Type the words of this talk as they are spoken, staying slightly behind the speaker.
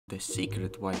The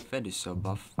secret why Fed is so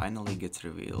buff finally gets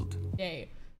revealed. Yay.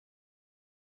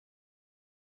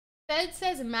 Fed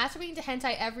says masturbating to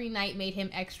hentai every night made him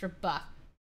extra buff.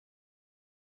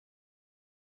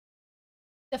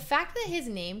 The fact that his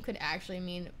name could actually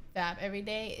mean fab every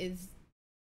day is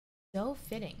so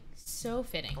fitting. So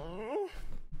fitting.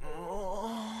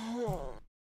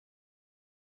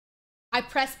 I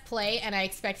press play and I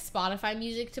expect Spotify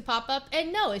music to pop up,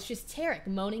 and no, it's just Tarek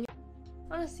moaning.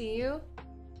 I wanna see you.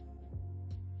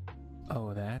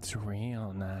 Oh, that's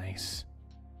real nice.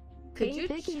 Hey,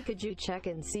 Picky, could you check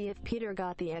and see if Peter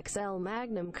got the XL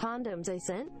Magnum condoms I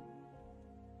sent?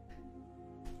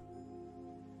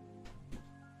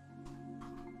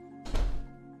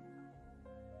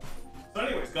 So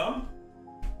anyways, gum?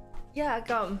 Yeah,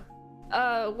 gum.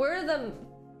 Where are the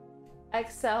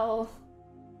XL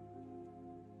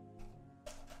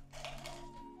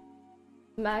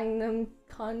Magnum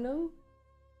condom?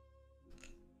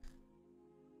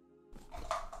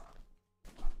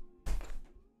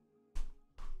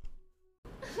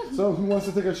 So who wants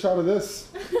to take a shot of this?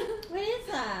 What is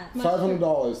that?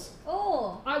 $500.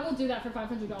 Oh. I will do that for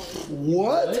 $500.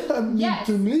 What? I mean, Yes.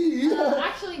 to me?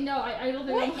 Actually, no, I don't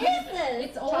think What is this?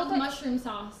 It's old Chocolate? mushroom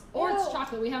sauce. Or it's Ew.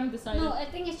 chocolate. We haven't decided. No, I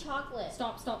think it's chocolate.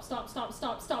 Stop, stop, stop, stop,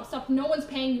 stop, stop, stop. No one's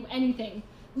paying you anything.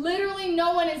 Literally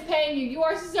no one is paying you. You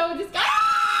are so disgusting.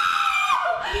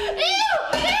 Ew! Ew! Ew!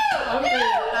 Ew!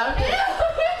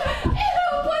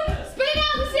 Spit it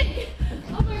out the sink!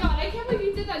 Oh my god, I can't believe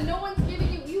you did that. No one's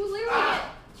giving you. You literally get...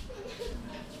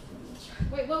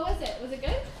 Wait, what was it? Was it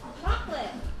good? Chocolate.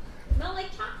 Smell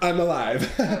like chocolate. I'm alive.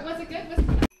 Was it good? Was it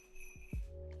good?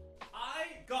 I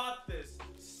got this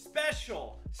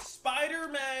special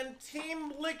Spider-Man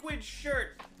Team Liquid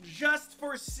shirt just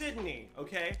for Sydney,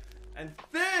 okay? And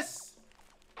this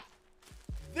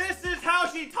is how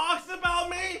she talks about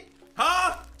me?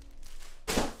 Huh?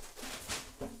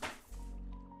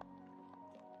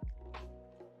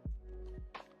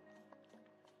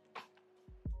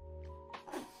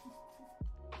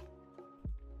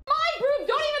 My broom,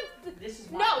 don't even. This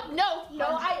is No, my no,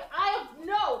 no.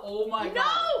 Oh my No.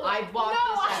 god. I bought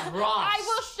this at Ross. I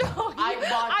will show you. I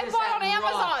bought this on at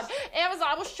Amazon. Ross. Amazon,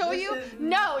 I will show This you. is-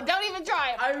 No, don't even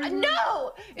try it.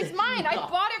 No, it's mine. I No.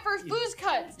 bought it for Booze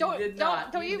Cuts. Don't did don't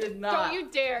not. don't You you did not. don't you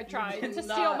dare try did to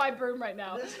steal not. my broom right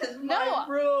now. This is No, my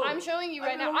broom. I'm showing you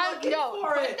right I've now. been looking No,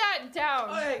 for put it. that down.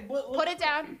 Okay, Put it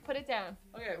down. Put it down.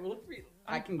 Okay, well look for you.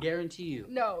 I can guarantee you.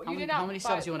 No, you did not How many buy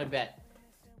subs it. you want to bet?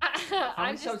 How I'm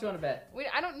many subs do you want to bet?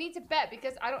 I don't need to bet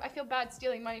because I feel bad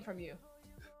stealing money from you.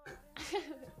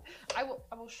 I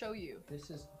will show you. This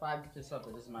is 5 gifted up.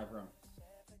 This is my room.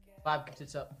 5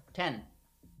 gifted up. 10.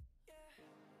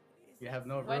 You have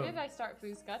no room. When did I start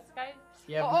Booze Cuts, guys?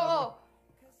 You have Oh, no oh, room. oh.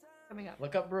 Coming up.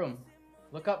 Look up broom.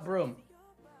 Look up broom.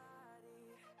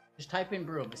 Just type in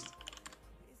broom.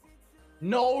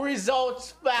 No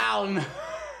results found.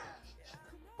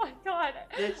 Oh my god.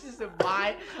 This is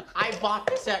I bought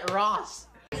this at Ross.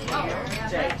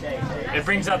 It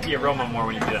brings out the aroma more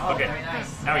when you do that. Okay,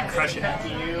 now we crush it. Do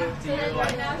you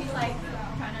like? Now he's like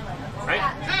trying to like. Right?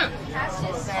 That's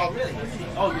just. Oh really?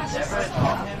 Oh, you never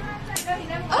taught him? No, he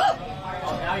never.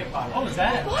 Oh, now you're fine. What was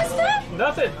that? What's that?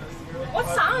 Nothing. What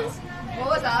sounds? What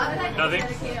was that? Nothing.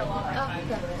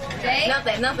 Jay?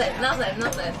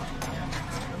 Nothing.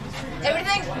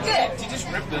 Everything's good. You just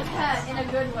ripped it. Yeah, in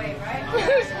a good way, right?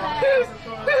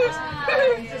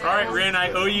 All right, Rin,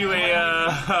 I owe you a.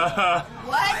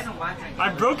 What? I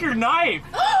broke your knife.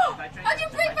 How'd you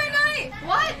break my knife?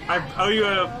 What? I owe you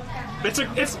a.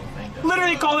 It's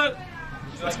literally called a.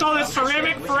 It's called a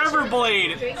ceramic forever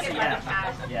blade. Drink it like a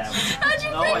cat. Yeah. How'd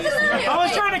you break the knife? I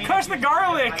was trying to crush the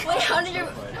garlic. Wait, how did you?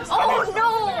 Oh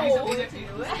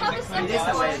no! How does that This is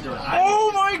the way to do it.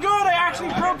 Oh my god, I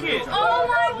actually broke it. Oh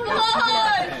my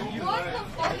god! What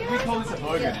the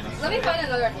fuck? Let me find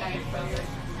another knife.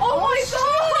 Oh my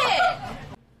god!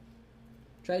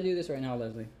 Try to do this right now,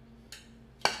 Leslie.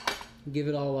 Give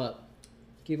it all up.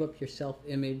 Give up your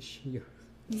self-image. Your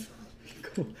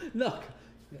cool. Look.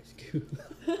 That's cool.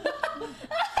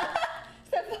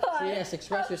 So yes,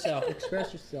 express yourself.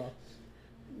 Express yourself.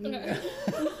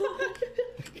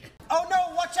 Oh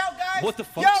no, watch out, guys! What the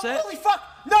fuck, Yo, Seth? holy fuck!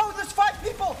 No, there's 5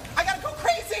 people! I gotta go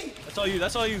crazy! That's all you,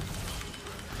 that's all you.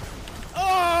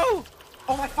 Oh!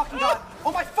 Oh my fucking god!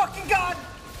 Oh my fucking god!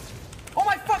 Oh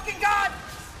my fucking god!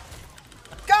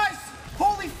 Guys!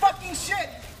 Holy fucking shit!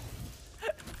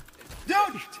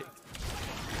 Dude!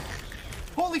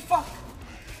 Holy fuck!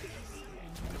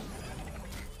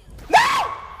 No!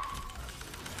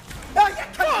 Oh, yeah,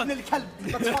 come on, Let's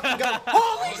fucking go!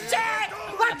 Holy shit!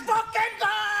 Let's fucking go!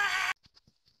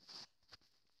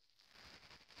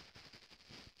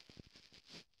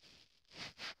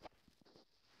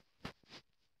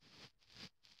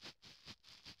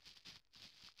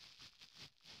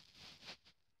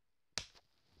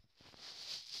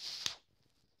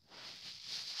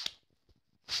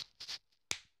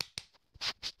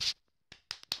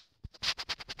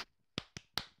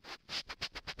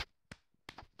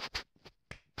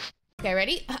 Okay,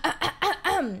 ready?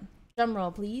 Drum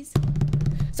roll, please.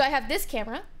 So I have this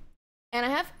camera, and I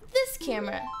have this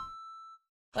camera.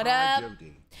 What up?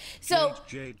 Jodi. So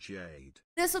Jade.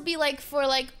 this will be like for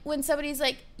like when somebody's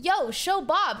like, "Yo, show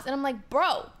Bob's," and I'm like,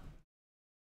 "Bro."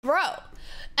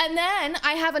 And then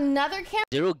I have another camera.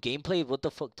 Zero gameplay? What the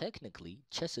fuck? Technically,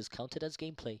 chess is counted as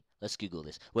gameplay. Let's Google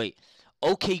this. Wait.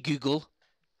 Okay, Google.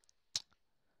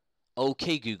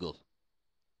 Okay, Google.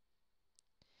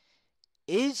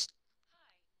 Is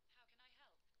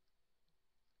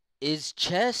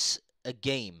chess a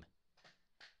game?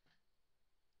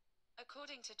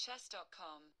 According to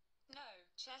chess.com, no,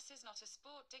 chess is not a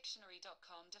sport.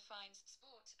 Dictionary.com defines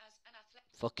sport as an athletic.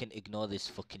 Fucking ignore this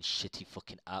fucking shitty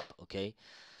fucking app, okay?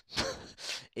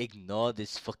 Ignore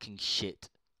this fucking shit.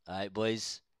 Alright,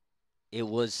 boys. It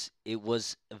was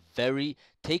a very...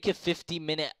 Take a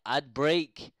 50-minute ad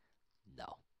break.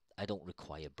 No, I don't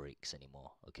require breaks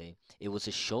anymore, okay? It was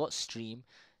a short stream.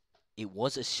 It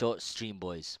was a short stream,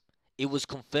 boys. It was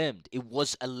confirmed. It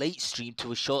was a late stream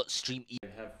to a short stream. I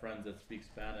have friends that speak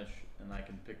Spanish, and I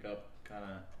can pick up kind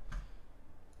of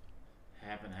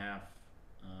half and half.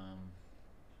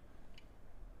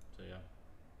 So yeah.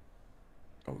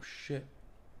 Oh shit.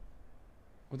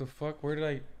 What the fuck? Where did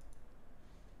I...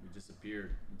 We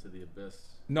disappeared into the abyss.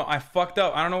 No, I fucked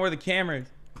up. I don't know where the camera is.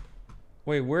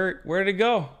 Wait, where did it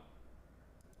go?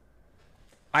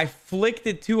 I flicked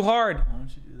it too hard. Why don't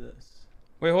you do this?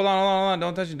 Wait, hold on.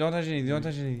 Don't touch it. Don't touch anything. Don't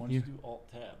touch anything. Why don't you do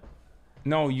Alt-Tab?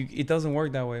 No, it doesn't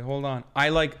work that way. Hold on. I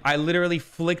literally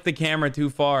flicked the camera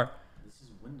too far. This is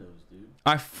Windows, dude.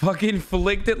 I fucking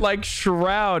flicked it like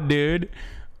Shroud, dude.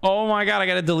 Oh my god, I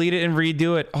gotta delete it and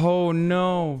redo it. Oh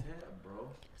no. Tab, bro.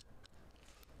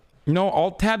 No,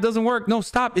 Alt-Tab doesn't work. No,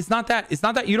 stop. It's not that. It's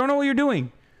not that. You don't know what you're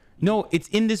doing. No, it's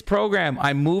in this program.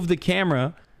 I moved the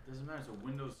camera. It doesn't matter. It's a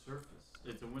Windows Surface.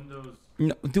 It's a Windows...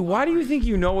 No, dude, why do you think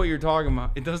you know what you're talking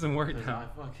about? It doesn't work Because that. I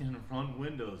fucking run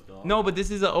Windows, dog. No, but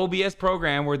this is an OBS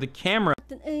program where the camera...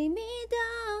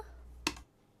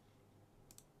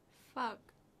 Fuck.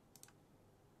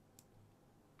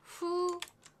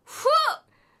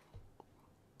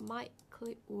 My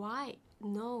clip. Why?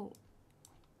 No.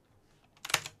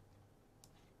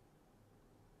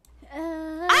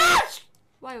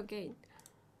 Why again?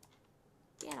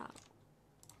 Get out.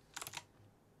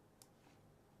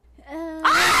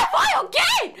 Why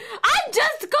again? I'm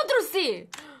just Ctrl-C.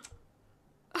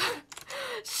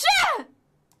 Shit!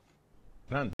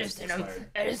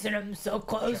 Edison, I'm so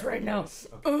close right now.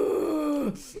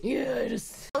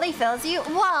 Yes. Really fills you?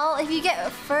 Well, if you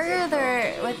get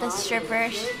further with the stripper,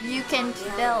 you can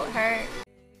fill her.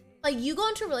 Like, you go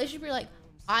into a relationship, you're like,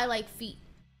 I like feet.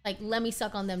 Like, let me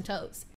suck on them toes.